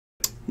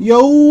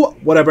Yo,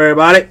 what up,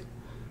 everybody?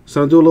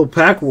 So I'm gonna do a little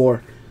pack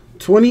war.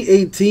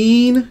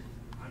 2018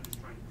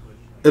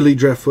 Elite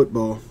Draft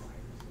Football.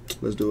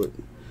 Let's do it.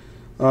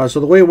 So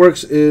the way it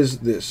works is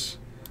this.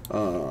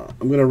 I'm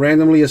gonna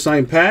randomly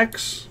assign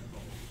packs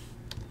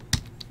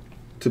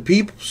to the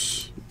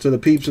peeps in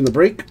the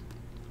break,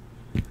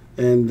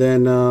 and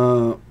then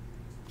I'm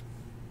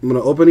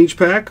gonna open each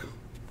pack,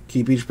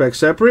 keep each pack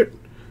separate.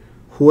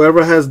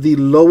 Whoever has the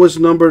lowest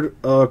numbered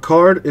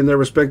card in their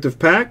respective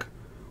pack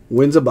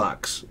wins a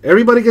box.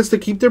 Everybody gets to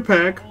keep their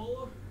pack.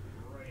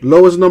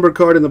 Lowest numbered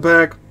card in the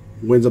pack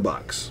wins a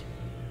box.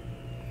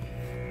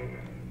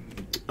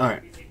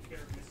 Alright.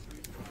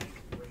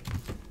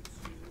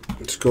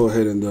 Let's go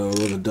ahead and roll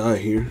the die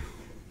here.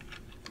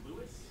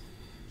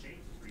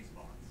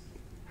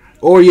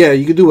 Or yeah,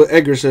 you could do what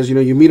Edgar says. You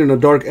know, you meet in a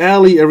dark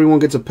alley, everyone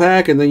gets a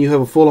pack, and then you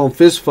have a full-on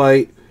fist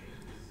fight.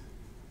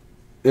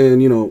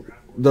 And, you know,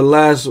 the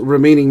last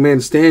remaining man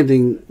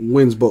standing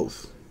wins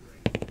both.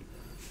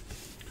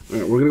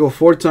 Alright, we're going to go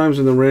 4 times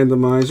in the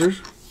randomizers.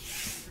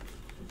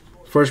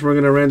 First, we're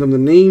going to random the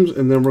names,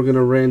 and then we're going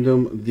to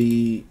random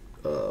the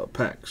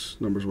packs,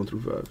 numbers 1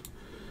 through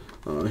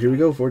 5. Here we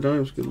go, 4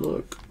 times. Good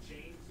luck.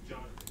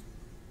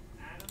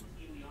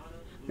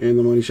 And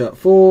the money shot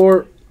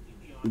 4.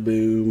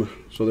 Boom.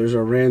 So there's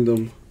our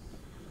random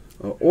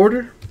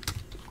order.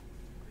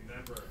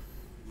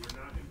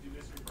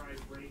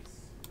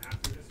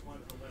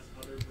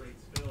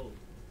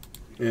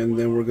 And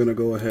then we're going to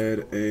go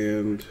ahead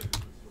and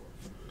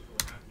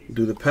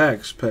do the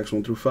packs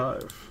 1 through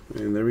 5.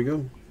 And there we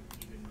go.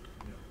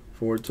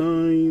 4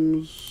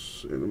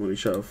 times. And the money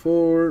shot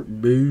 4.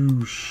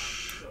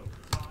 Boosh.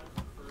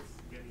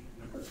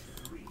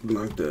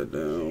 Knock that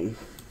down.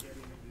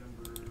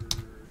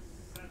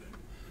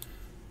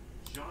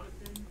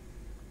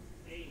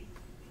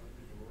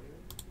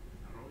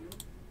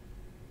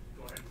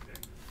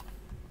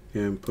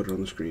 And put it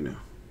on the screen now.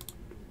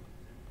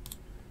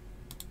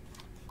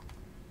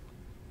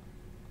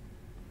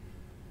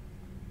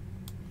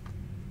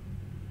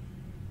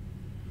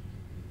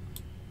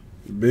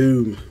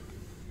 Boom.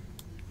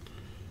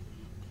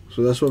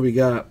 So that's what we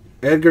got.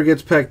 Edgar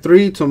gets pack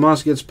 3.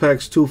 Tomas gets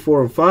packs 2,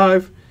 4, and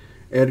 5.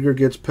 Edgar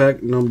gets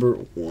pack number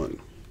 1.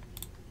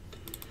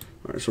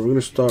 Alright, so we're going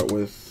to start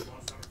with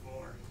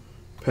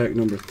pack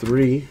number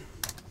 3.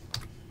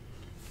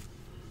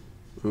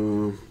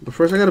 But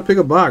first I got to pick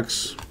a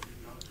box.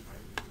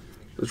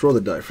 Let's roll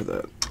the die for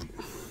that.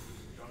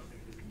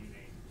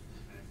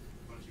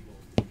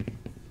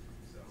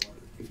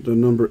 The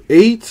number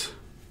 8.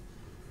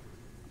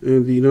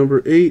 And the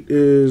number 8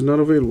 is not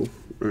available.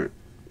 Alright.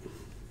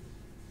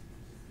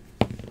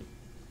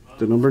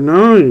 The number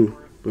 9.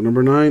 The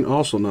number 9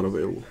 also not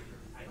available.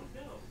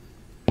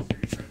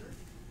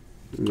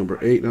 Number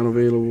 8 not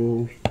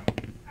available.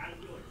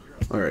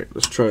 Alright,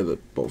 let's try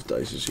both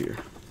dices here.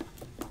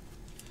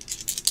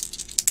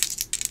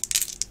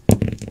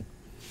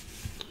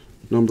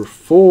 Number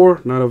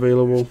 4 not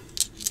available.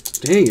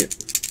 Dang it.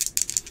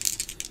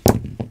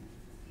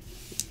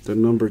 The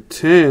number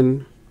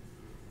 10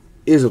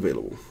 is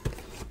available.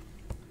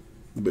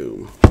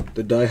 Boom.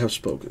 The die have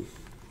spoken.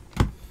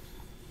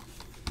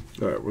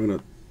 Alright, we're going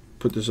to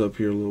put this up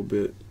here a little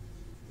bit.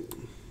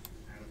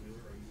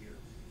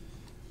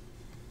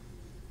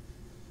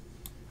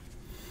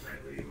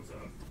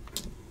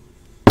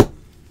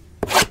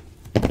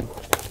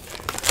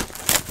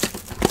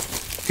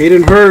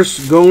 Hayden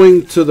Hurst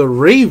going to the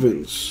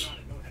Ravens.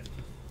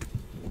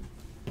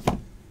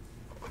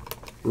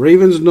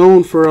 Ravens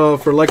known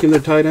for liking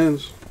their tight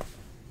ends.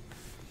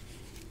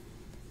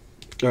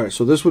 All right,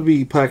 so this would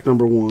be pack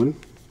number 1.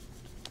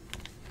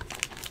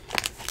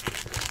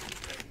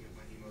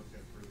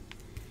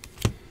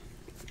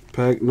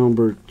 Pack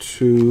number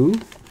 2.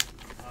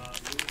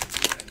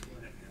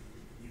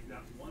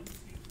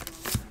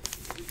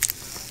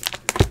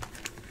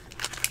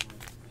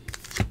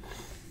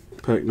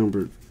 Pack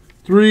number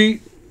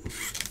 3.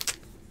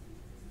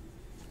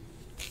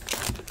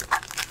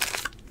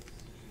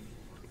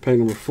 Pack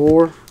number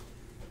 4.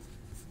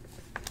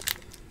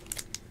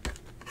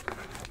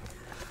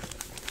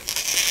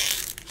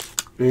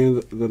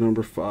 And the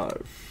number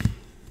 5.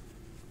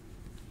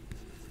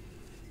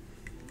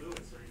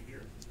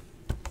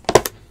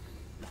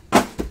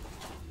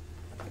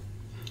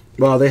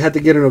 Wow, they had to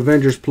get an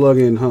Avengers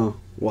plug-in, huh?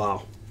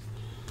 Wow.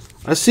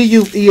 I see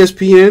you,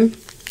 ESPN,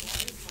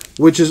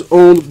 which is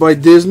owned by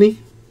Disney,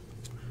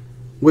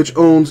 which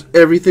owns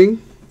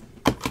everything,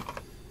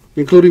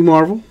 including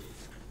Marvel.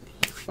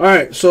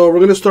 Alright, so we're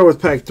going to start with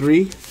pack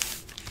 3.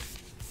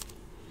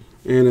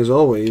 And as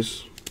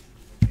always,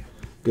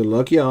 good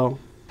luck, y'all.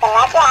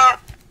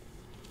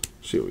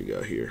 See what we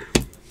got here.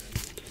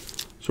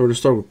 So we're going to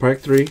start with pack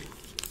 3.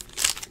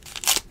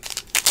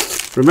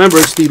 Remember,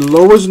 it's the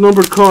lowest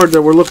numbered card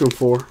that we're looking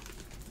for.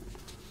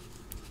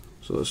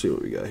 So let's see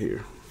what we got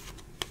here.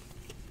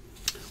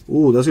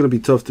 Ooh, that's going to be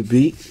tough to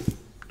beat.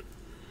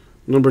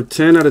 Number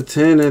 10 out of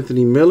 10,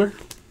 Anthony Miller.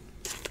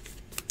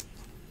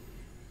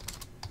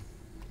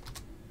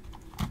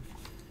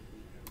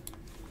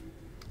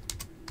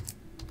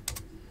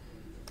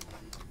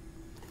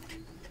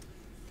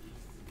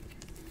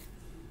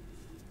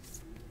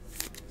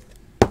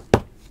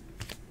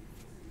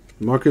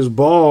 Marcus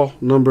Ball,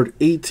 numbered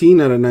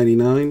 18 out of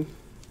 99.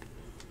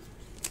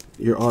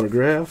 Your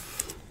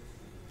autograph.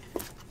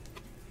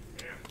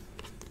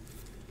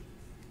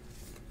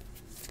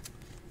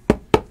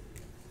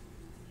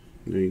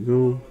 There you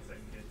go.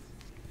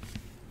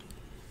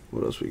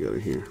 What else we got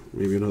in here?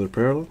 Maybe another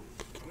parallel?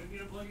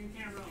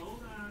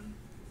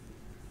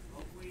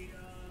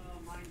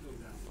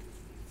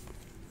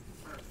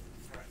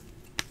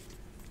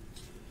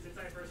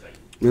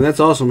 Man, that's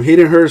awesome.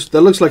 Hayden Hurst,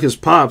 that looks like his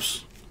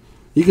pops.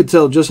 You could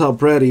tell just how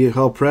proud he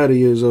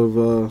is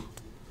of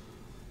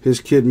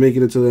his kid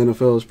making it to the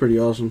NFL. It's pretty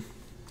awesome.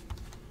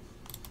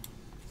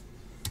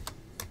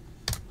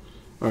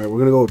 All right, we're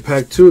going to go with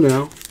pack 2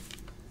 now.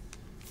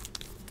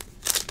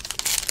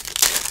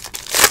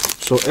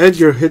 So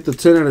Edgar hit the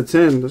 10 out of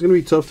 10. That's going to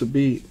be tough to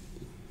beat.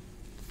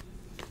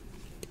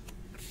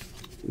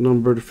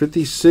 Numbered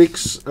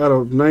 56 out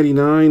of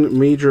 99,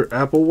 Major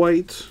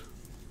Applewhite.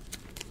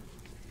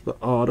 The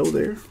auto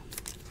there.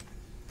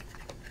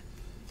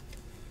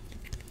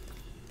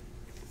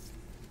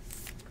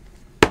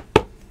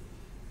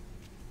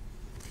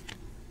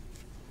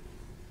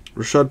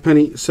 Rashad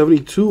Penny,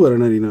 72 out of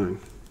 99.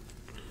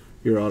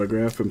 Your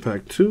autograph in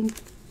pack 2.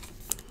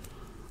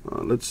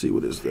 Let's see,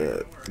 what is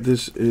that?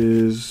 This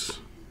is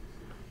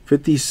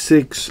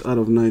 56 out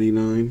of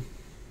 99.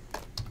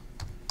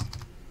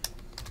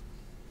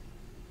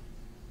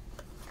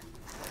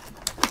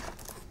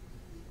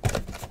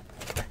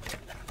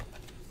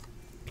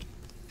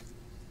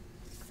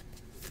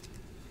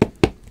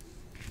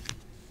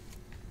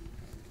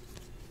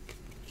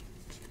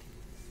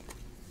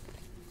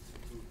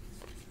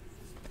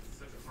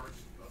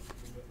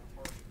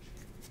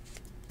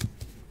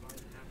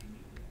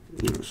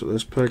 So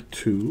that's pack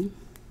 2.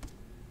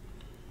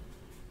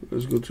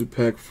 Let's go to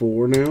pack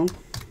 4 now.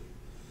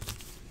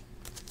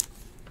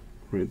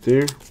 Right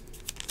there.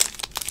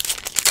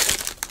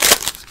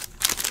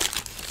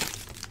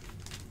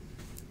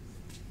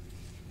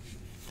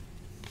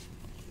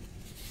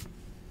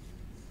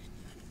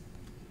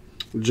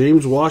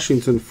 James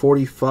Washington,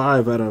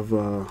 45 out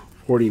of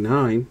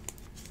 49.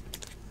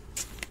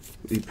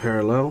 The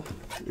parallel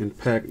in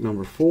pack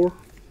number 4.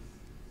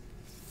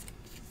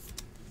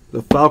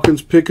 The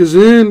Falcons pick is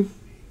in.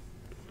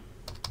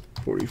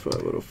 45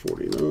 out of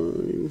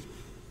 49.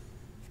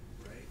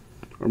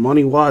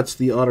 Armani Watts,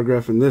 the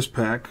autograph in this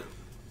pack.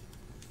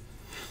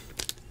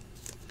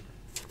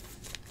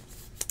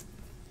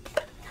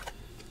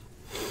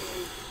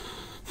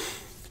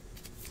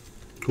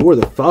 Who are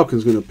the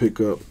Falcons going to pick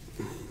up?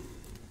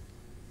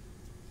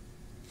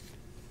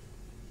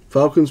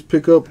 Falcons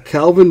pick up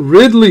Calvin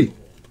Ridley.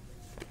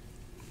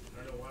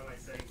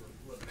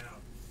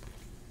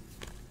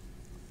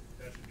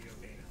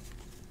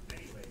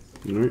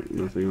 Alright,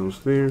 nothing else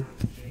there.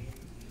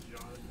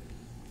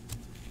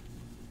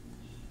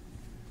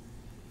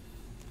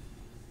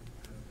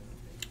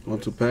 On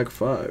to pack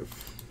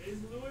 5.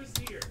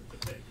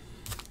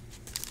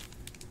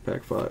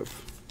 Pack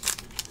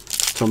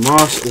 5.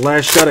 Tomas,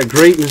 last shot at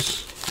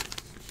greatness.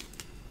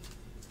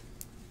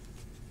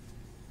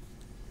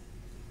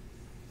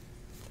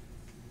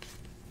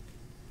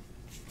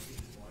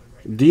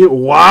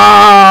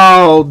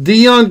 Wow!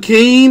 Deion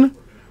Kane,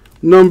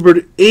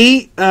 numbered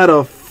 8 out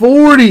of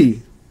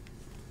 40.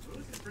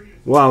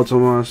 Wow,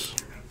 Tomas.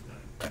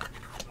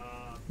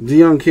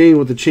 Deion Kane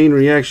with the chain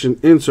reaction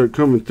insert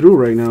coming through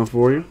right now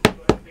for you.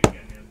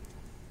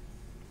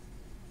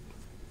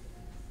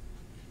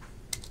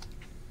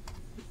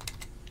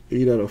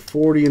 Eight out of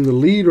 40 in the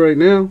lead right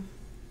now.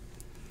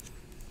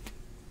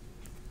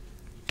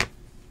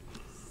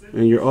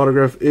 And your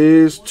autograph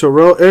is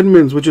Terrell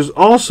Edmonds, which is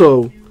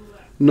also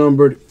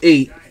numbered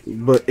 8,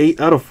 but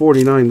 8 out of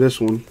 49 this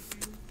one.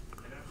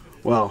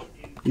 Wow.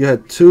 You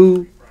had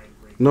 2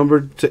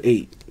 numbered to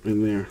 8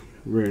 in there.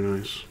 Very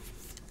nice.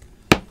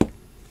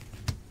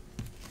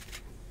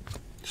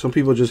 Some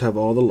people just have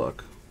all the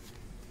luck.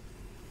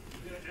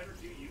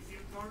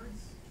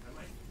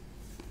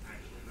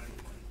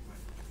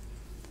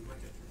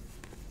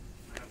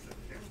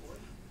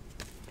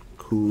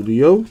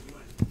 Julio.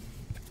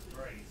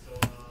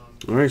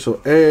 Alright,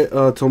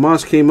 so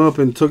Tomas came up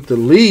and took the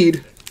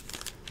lead.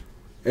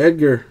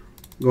 Edgar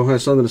gonna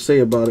have something to say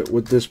about it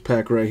with this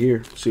pack right here.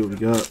 Let's see what we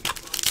got.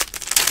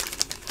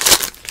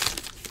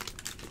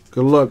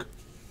 Good luck.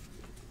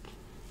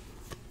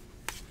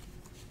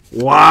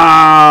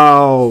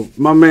 Wow.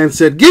 My man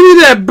said, give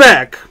me that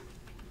back.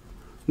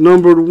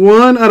 Numbered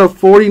 1 out of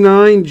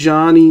 49,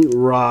 Johnny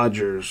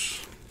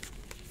Rodgers.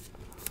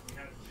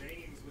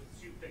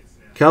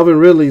 Calvin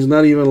Ridley's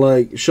not even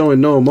like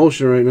showing no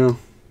emotion right now.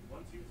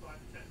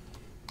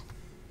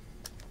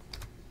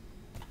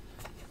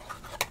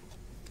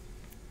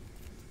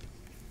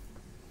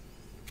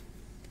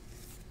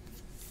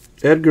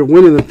 Edgar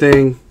winning the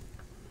thing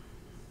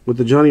with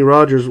the Johnny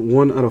Rodgers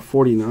 1 out of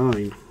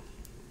 49.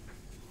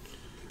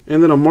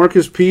 And then a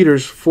Marcus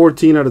Peters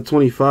 14 out of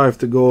 25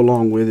 to go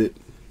along with it.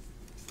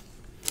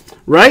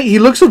 Right? He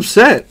looks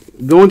upset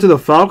going to the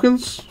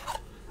Falcons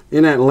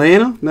in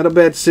Atlanta. Not a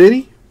bad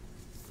city.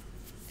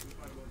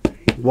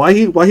 Why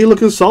he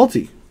looking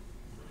salty?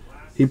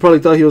 He probably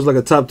thought he was like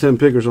a top 10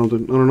 pick or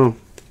something. I don't know.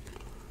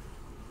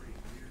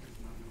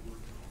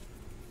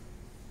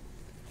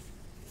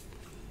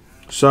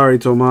 Sorry,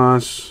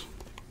 Tomas.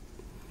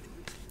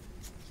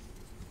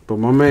 But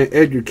my man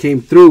Edgar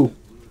came through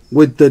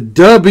with the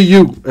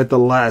W at the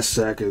last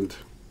second.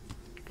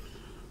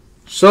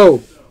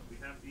 So, we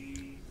have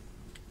the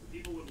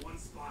people with one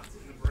spot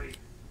in the break.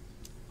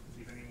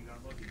 See if anyone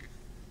got lucky.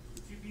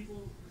 The two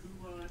people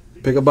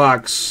who pick a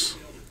box.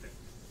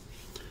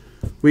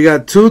 We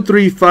got 2,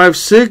 3, 5,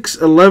 6,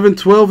 11,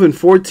 12, and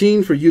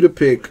 14 for you to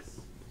pick.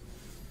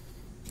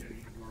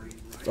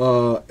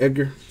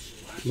 Edgar,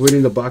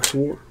 winning the box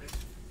war.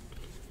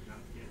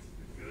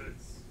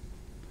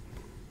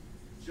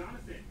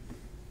 Jonathan,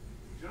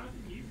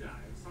 you guys, I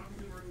was talking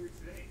to him earlier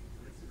today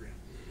on Instagram.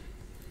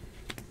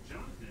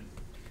 Jonathan,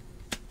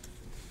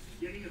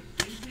 getting a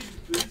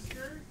vintage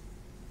booster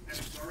at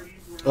a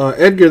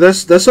Guardians. Edgar,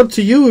 that's up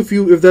to you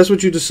if that's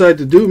what you decide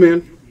to do,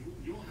 man.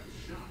 You won't have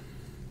a shot.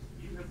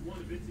 You have won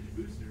a vintage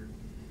booster,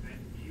 and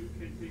you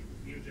can pick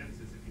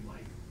Neogenesis if you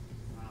like.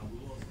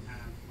 We'll also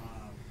have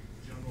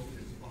Jungle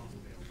and Fossil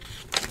available.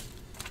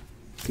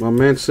 My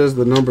man says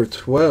the number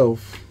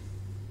 12.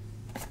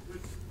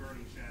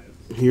 Burning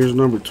Shadows. Here's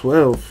number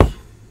 12. You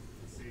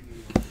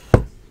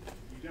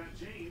got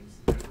James.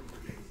 I don't know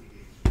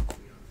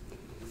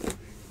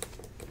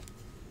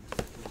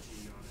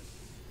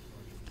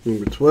James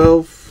Number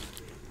 12.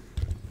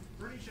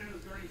 Burning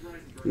Shadows, Guardians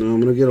Rising. Now I'm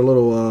gonna get a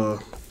little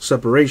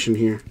separation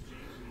here.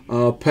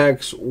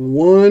 Packs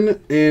 1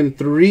 and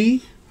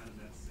 3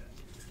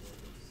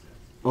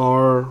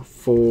 are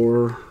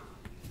for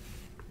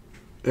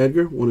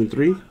Edgar. 1 and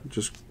 3.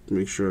 Just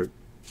make sure I,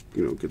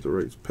 get the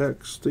right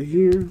packs to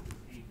here.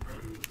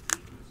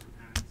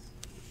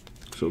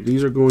 So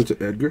these are going to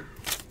Edgar.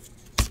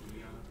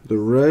 The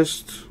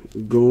rest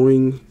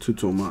going to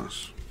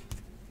Tomas.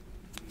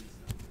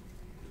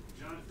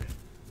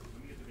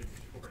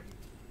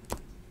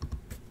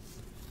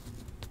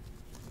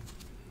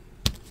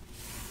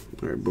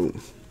 All right,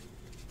 boom.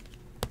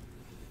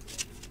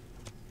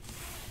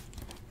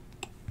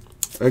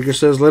 Edgar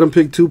says, let him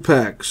pick 2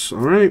 packs. All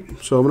right,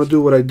 so I'm going to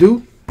do what I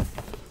do.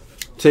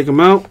 Take them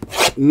out,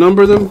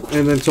 number them,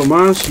 and then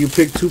Tomas, you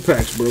pick 2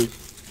 packs, bro.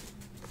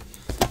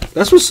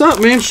 That's what's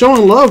up, man.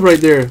 Showing love right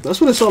there. That's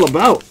what it's all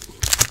about.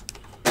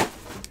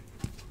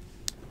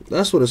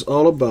 That's what it's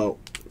all about.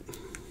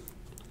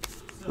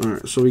 All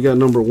right, so we got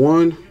number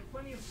 1.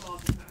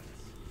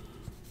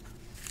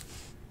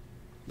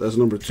 That's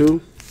number 2.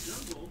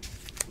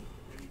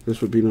 This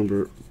would be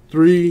number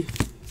 3.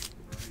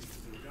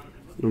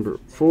 Number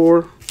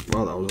 4.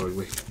 Wow, that was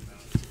ugly.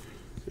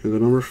 And the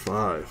number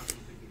 5.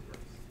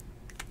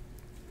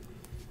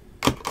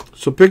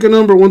 So pick a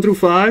number 1 through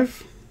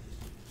 5.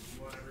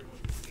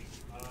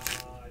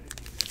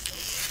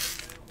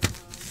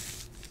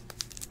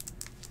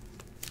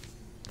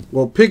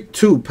 Well, pick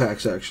 2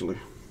 packs, actually.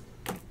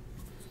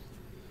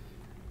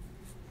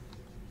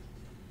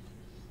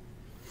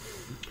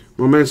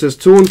 My man says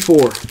 2 and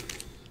 4.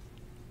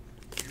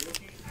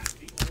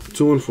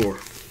 2 and 4.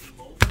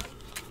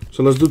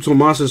 So let's do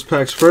Tomas's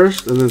packs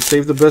first, and then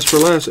save the best for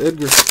last,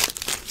 Edgar.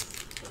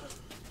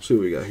 Let's see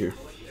what we got here.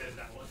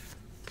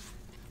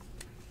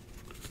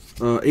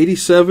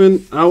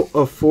 87 out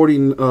of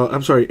 40.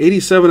 I'm sorry,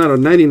 87 out of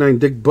 99.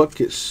 Dick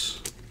Butkus.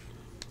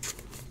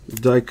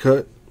 Die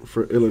cut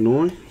for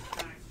Illinois.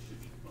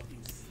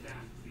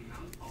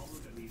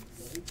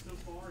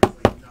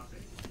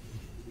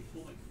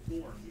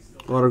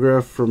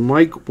 Autograph for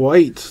Mike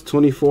White.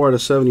 24 out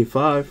of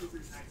 75.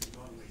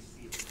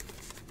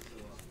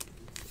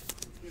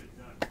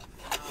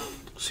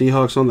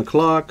 Seahawks on the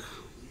clock.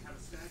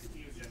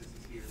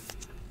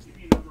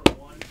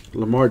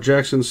 Lamar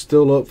Jackson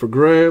still up for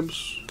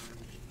grabs.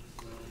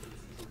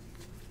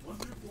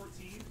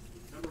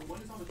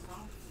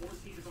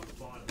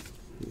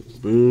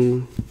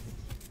 Boom.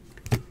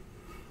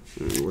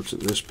 And what's in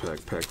this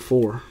pack? Pack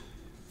 4.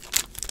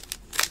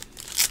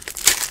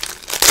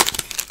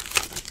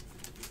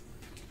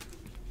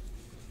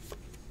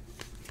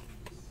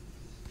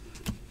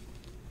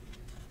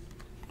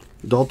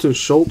 Dalton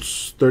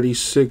Schultz,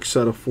 36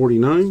 out of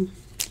 49.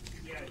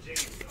 Yeah,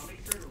 James, I'll make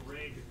sure to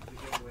rig the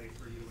giveaway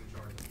for you and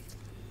Charlie.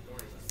 Don't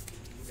worry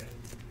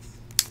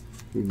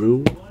about it.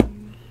 Boom.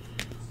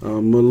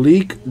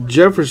 Malik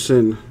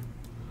Jefferson,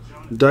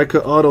 die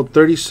cut auto,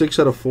 36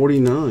 out of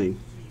 49.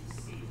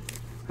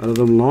 Out of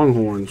them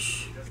Longhorns.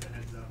 Just a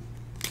heads up,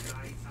 9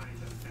 times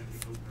out of 10 we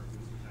open our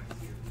booster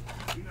packs here.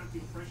 Do not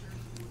feel pressure.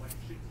 We would like to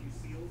ship to you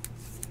sealed.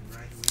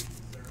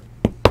 Congratulations, sir.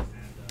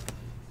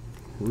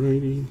 And,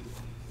 Righty.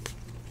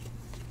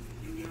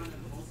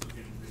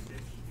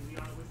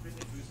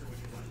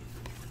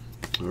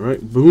 All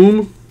right,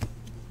 boom.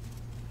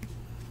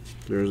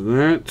 There's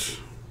that.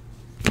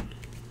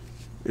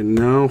 And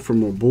now for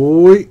my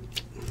boy,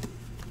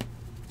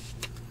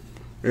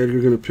 Edgar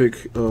gonna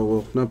pick.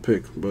 Well, not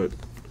pick, but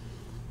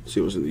let's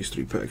see what's in these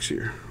 3 packs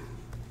here.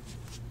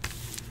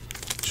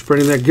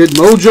 Spreading that good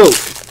mojo.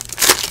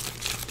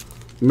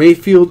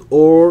 Mayfield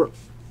or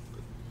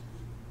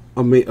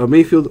A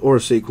Mayfield or a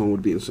Saquon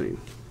would be insane.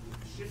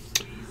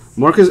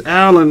 Marcus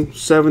Allen,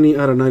 70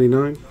 out of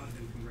 99.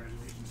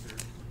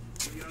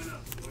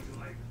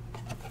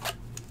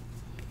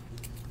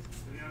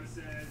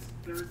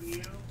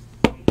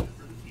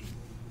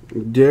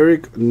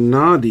 Derek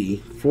Noddy,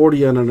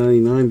 40 out of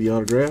 99, the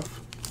autograph.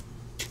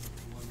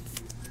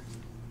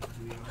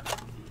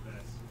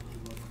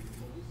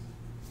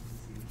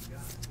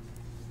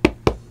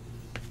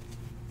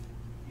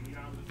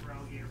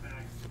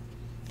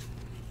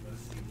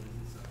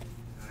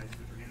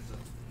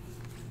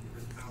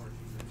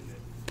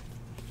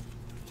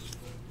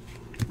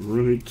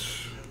 Right.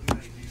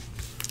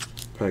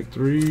 Pack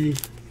 3.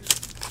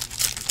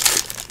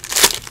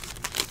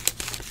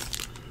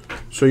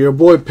 So your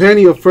boy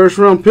Penny, a first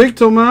round pick,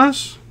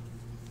 Tomas.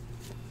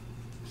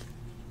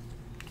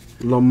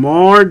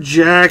 Lamar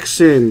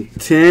Jackson,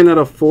 10 out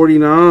of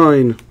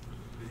 49.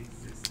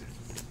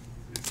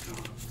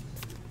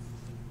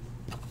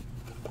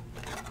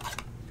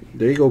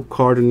 There you go,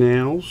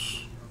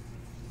 Cardinals.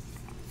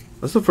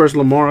 That's the first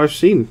Lamar I've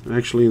seen,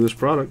 actually, in this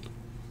product.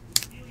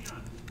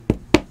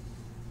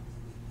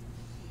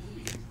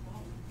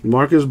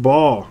 Marcus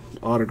Ball,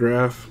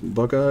 autograph,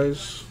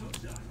 Buckeyes.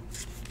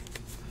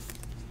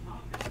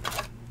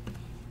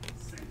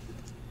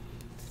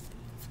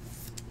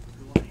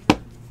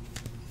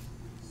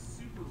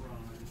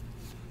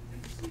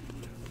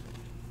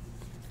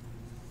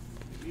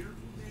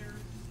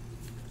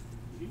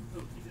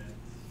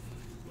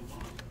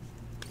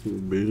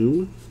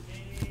 Boom.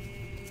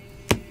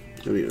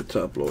 I need a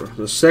top loader.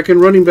 The second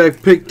running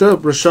back picked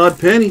up, Rashad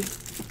Penny.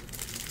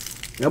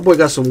 That boy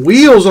got some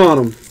wheels on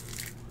him.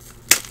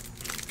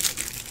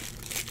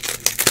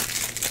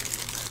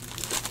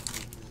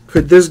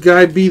 Could this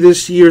guy be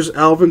this year's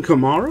Alvin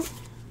Kamara? Let's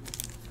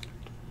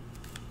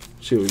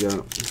see what we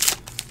got.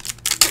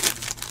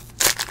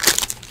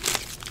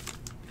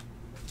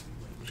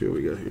 Let's see what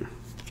we got here.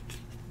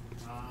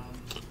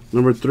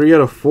 Number 3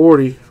 out of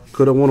 40.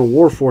 Could have won a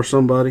war for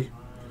somebody.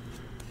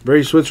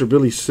 Barry Switzer,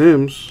 Billy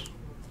Sims.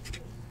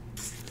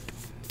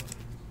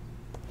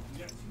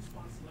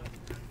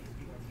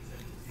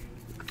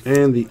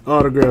 And the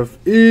autograph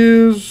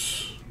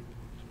is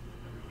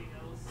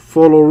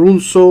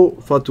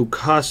Folorunso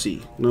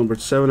Fatukasi, number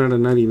 7 out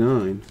of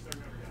 99.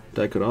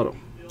 Diecode auto.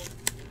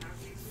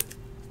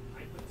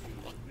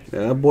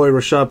 Yeah, that boy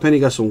Rashad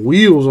Penny got some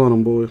wheels on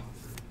him, boy.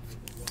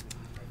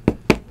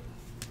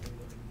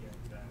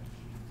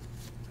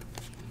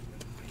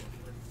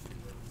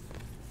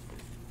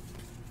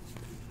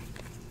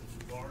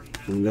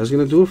 And that's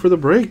going to do it for the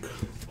break.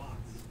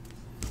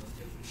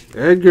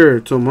 Edgar,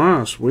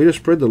 Tomas, way to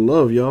spread the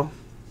love, y'all.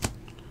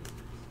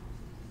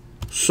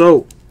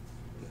 So,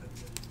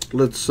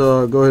 let's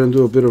go ahead and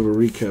do a bit of a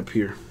recap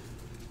here.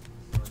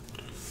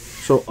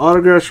 So,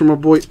 autographs from my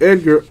boy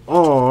Edgar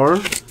are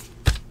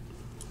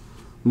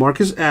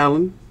Marcus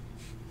Allen,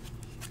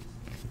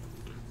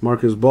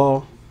 Marcus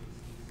Ball,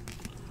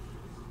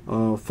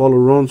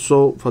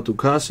 Folorunso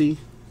Fatukasi,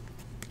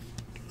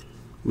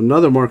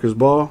 another Marcus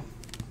Ball,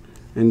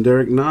 and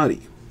Derek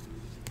Noddy.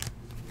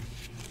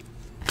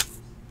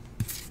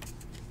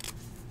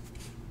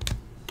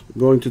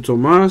 Going to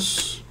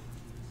Tomas.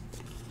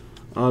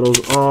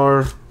 Autos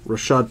are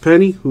Rashad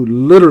Penny, who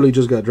literally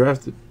just got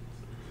drafted.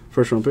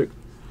 First round pick.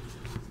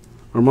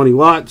 Armani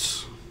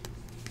Watts.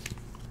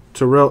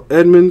 Terrell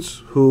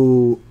Edmonds,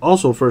 who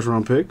also first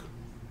round pick,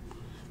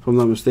 if I'm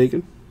not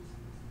mistaken.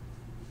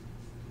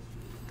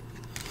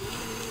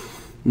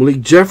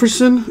 Malik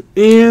Jefferson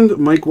and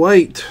Mike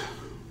White.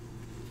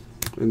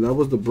 And that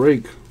was the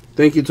break.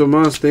 Thank you,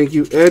 Tomas. Thank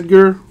you,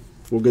 Edgar.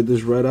 We'll get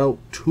this right out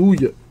to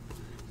you.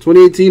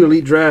 2018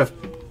 Elite Draft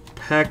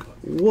Pack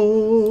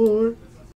War.